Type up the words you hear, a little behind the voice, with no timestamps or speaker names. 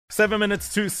7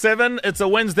 minutes to 7. It's a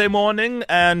Wednesday morning,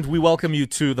 and we welcome you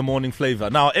to the Morning Flavor.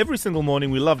 Now, every single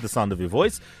morning, we love the sound of your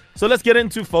voice. So let's get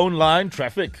into phone line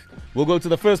traffic. We'll go to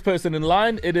the first person in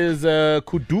line. It is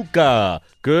Kuduka.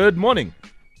 Good morning.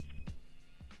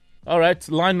 All right,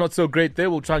 line not so great there.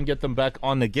 We'll try and get them back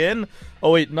on again.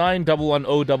 089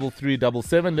 110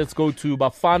 3377. Let's go to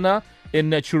Bafana in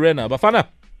Naturena. Bafana.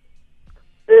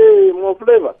 Hey, more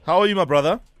flavor. How are you, my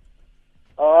brother?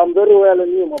 I'm very well,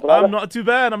 and you, my brother? I'm not too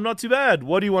bad.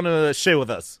 What do you want to share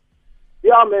with us?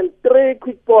 Yeah, man, 3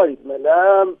 quick points, man.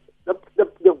 The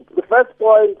first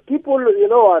point, people, you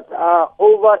know what, are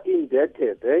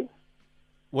over-indebted, eh?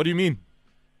 What do you mean?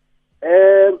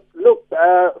 Look,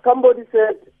 somebody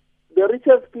said the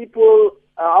richest people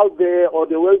out there, or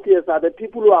the wealthiest, are the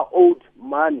people who are owed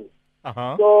money.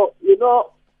 Uh-huh. So, you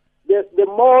know, the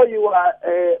more you are...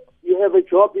 you have a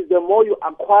job, is the more you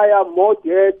acquire more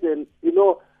debt, and you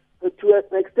know, to an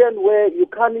extent where you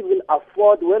can't even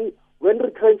afford. When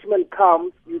retrenchment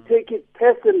comes, you take it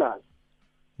personal,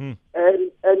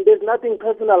 and there's nothing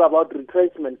personal about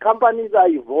retrenchment. Companies are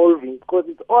evolving because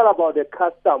it's all about the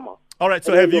customer. All right.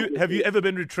 So have you ever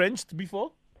been retrenched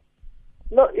before?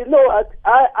 No, you know,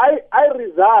 I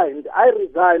resigned. I'm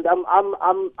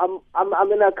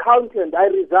an accountant. I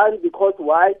resigned because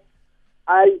why?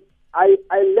 I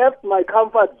left my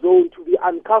comfort zone to be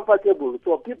uncomfortable.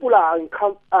 So people are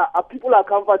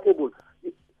comfortable.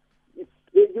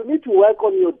 You need to work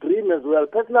on your dream as well,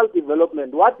 personal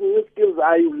development. What new skills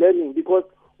are you learning? Because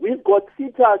we've got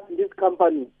CETAs in this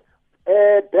company.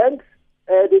 Banks,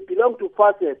 they belong to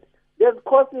Facet. There's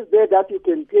courses there that you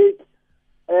can take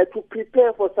to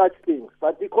prepare for such things.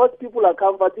 But because people are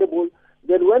comfortable,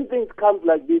 then when things come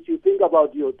like this, you think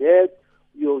about your debt,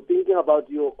 you're thinking about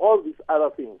all these other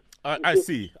things. I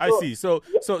see. So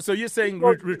you're saying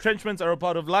retrenchments are a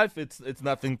part of life. It's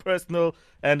nothing personal,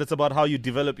 and it's about how you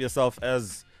develop yourself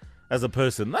as a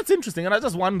person. That's interesting, and I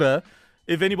just wonder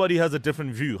if anybody has a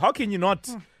different view. How can you not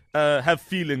have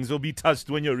feelings or be touched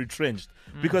when you're retrenched?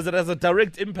 Because it has a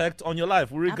direct impact on your life,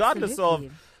 regardless of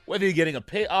whether you're getting a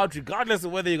payout, regardless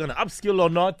of whether you're going to upskill or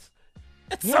not.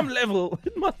 At some level,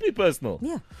 it must be personal.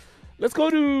 Yeah. Let's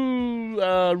go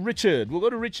to Richard. We'll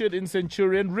go to Richard in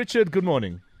Centurion. Richard, good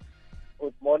morning.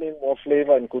 Good morning, More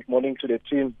Flavor, and good morning to the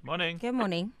team. Morning. Good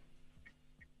morning.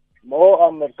 Mo,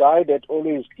 I'm a guy that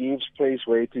always gives praise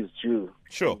where it is due.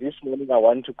 Sure. This morning, I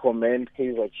want to commend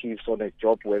Kaizer Chiefs on a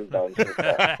job well done so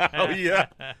far.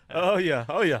 Oh yeah.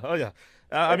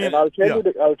 And I'll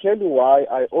tell you why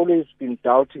I always been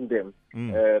doubting them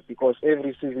because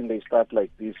every season they start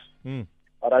like this.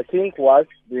 But I think what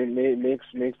makes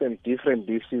them different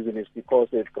this season is because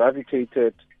they've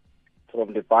gravitated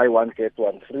from the buy one get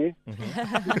one free,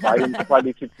 buying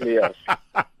quality players.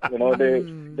 You know,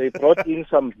 they brought in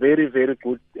some very, very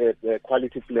good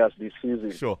quality players this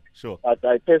season. Sure. But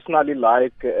I personally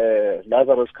like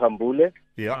Lazarus Kambule,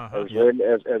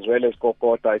 as well as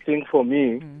Kokota. I think for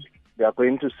me, they are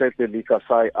going to set the league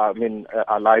aside.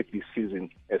 Alive this season,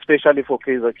 especially for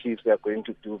Kaizer Chiefs. They are going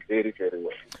to do very, very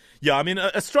well. Yeah, I mean,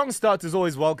 a strong start is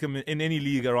always welcome in any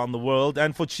league around the world,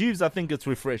 and for Chiefs, I think it's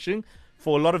refreshing.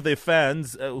 For a lot of their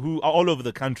fans who are all over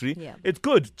the country, it's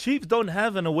good. Chiefs don't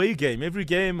have an away game. Every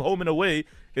game, home and away,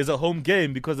 is a home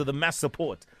game because of the mass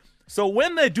support. So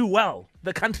when they do well,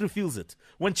 the country feels it.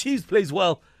 When Chiefs plays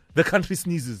well, the country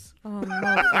sneezes. Oh, no.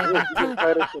 The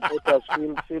Pirate supporters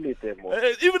feel it more.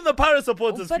 Even the Pirate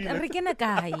supporters But feel it.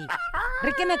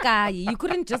 Rikenakai, you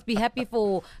couldn't just be happy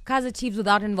for Kaizer Chiefs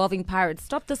without involving Pirates.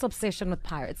 Stop this obsession with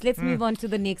Pirates. Let's move on to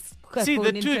the next. See,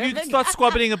 the two of you start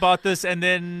squabbling about this, and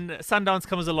then Sundowns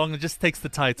comes along and just takes the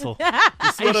title.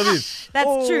 You see what I mean?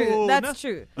 That's true. That's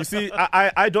true. You see,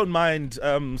 I don't mind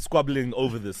squabbling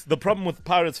over this. The problem with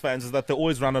Pirates fans is that they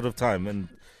always run out of time. And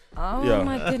oh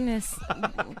my goodness!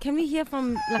 Can we hear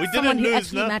from someone who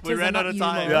actually matters? We ran out of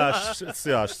time.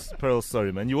 Pearl,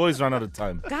 sorry, man. You always run out of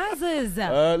time. Guys,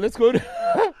 let's go.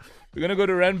 We're gonna go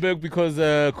to Randburg because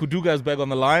Kuduga is back on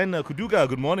the line. Kuduga,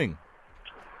 good morning.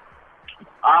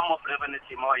 I'm of Lebanon.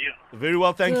 How are you? Very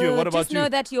well, thank you. What about just you? know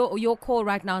that your call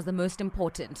right now is the most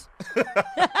important. Yeah,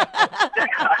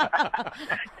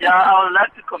 I would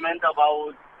like to comment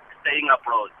about staying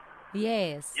abroad.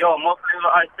 Yes. Yo,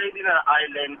 I stayed in an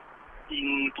island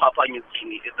in Papua New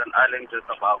Guinea. It's an island just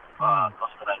above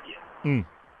Australia.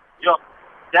 Yo,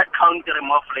 that country,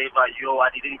 more flavor. I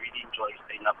didn't really enjoy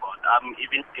staying abroad. I'm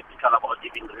even skeptical about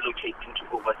even relocating to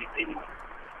overseas anymore.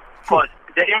 Because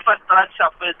the infrastructure,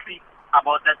 firstly,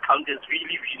 about that country is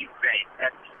really, really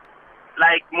bad. And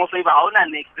like more flavor,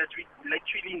 there's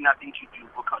literally nothing to do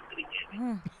for country.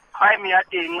 Crime, I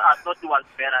thought it was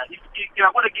better. If I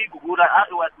want to give Google,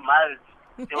 it was mild.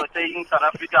 They were saying South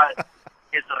Africa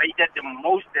is rated the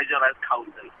most dangerous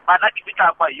country. But like if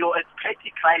it's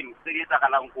petty crime.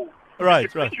 Right,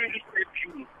 It's right. literally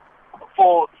you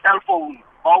for cell phone.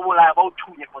 About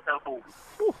 2 years for cell phone.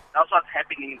 That's what's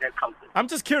happening in that country. I'm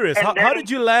just curious. And How then- did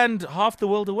you land half the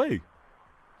world away?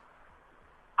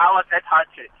 I was at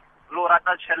Hartford.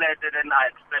 Lorata Chelete, then I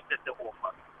accepted the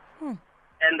offer.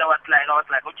 And I was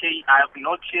like, okay, I have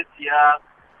no kids here.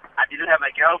 I didn't have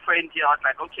a girlfriend here. I was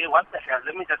like, okay, what the hell?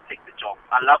 Let me just take the job.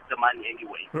 I love the money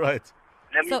anyway. Right.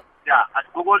 I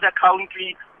Googled the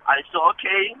country. I saw,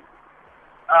 okay,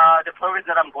 the province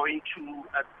that I'm going to,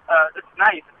 it's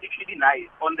nice. It's actually nice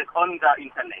on the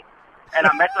internet. And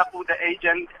I met up with the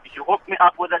agent. He hooked me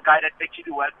up with a guy that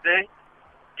actually works there.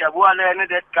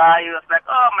 That guy was like,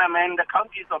 oh, my man, the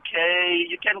country is okay.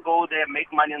 You can go there,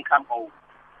 make money, and come home.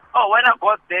 Oh, when I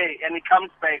got there and he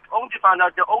comes back, only found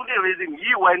out the only reason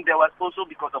he went there was also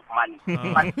because of money.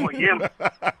 But for him,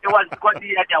 it was because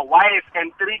he had a wife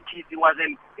and 3 kids. He was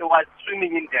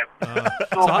swimming in them.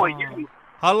 So for him,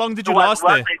 How long did you it was last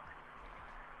there? worth it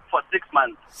for 6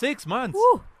 months. 6 months.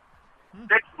 Woo. 6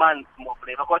 months more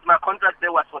flavor because my contract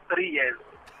there was for 3 years.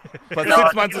 But You know,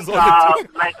 6 months is all it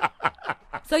took. like,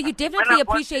 So you When definitely I was-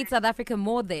 appreciate South Africa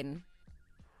more then?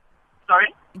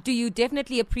 sorry? Do you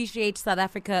definitely appreciate South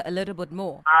Africa a little bit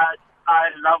more? I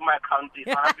love my country.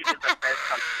 South Africa is the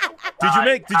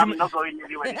best country. I'm not going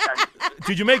anywhere anytime soon.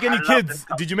 Did you make any I love kids? this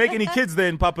country. Did you make any kids there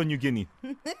in Papua New Guinea?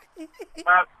 More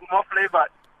flavor.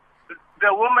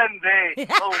 The woman there,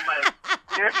 oh my.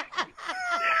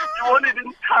 You won't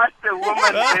even touch the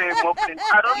woman there, more flavor.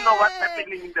 I don't know what's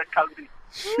happening in that country.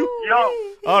 Yo,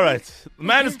 All right.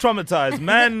 Man is traumatized.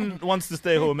 Man wants to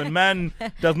stay home, and man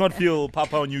does not feel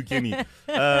Papua New Guinea.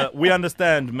 We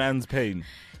understand man's pain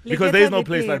because there is no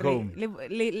place like home.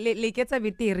 Le get a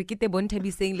bit Rikite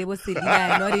Bontabi saying Lebo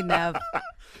Selina, not enough.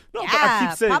 No, but I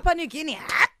keep saying. Papua New Guinea.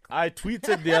 I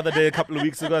tweeted the other day, a couple of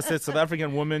weeks ago. I said, "South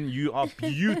African woman, you are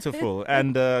beautiful."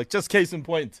 And just case in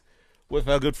point, with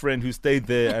our good friend who stayed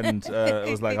there, and it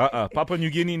was like, Papua New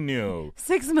Guinea, no.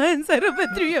 6 months out of a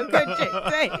 3-year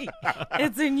contract. Hey,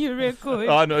 it's a new record.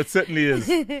 Oh, no, it certainly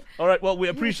is. All right, well, we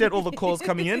appreciate all the calls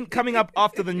coming in. Coming up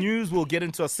after the news, we'll get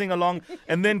into a sing-along,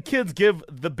 and then kids give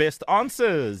the best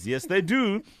answers. Yes, they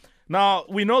do. Now,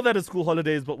 we know that it's school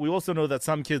holidays, but we also know that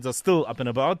some kids are still up and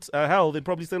about. Hell, they're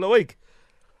probably still awake.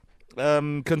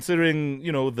 Considering,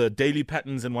 the daily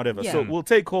patterns and whatever. Yeah. So we'll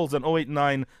take calls on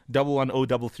 089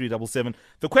 110 3377.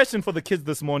 The question for the kids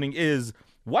this morning is,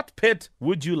 what pet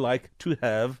would you like to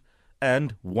have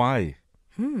and why?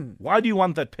 Why do you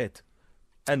want that pet?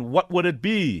 And what would it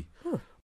be?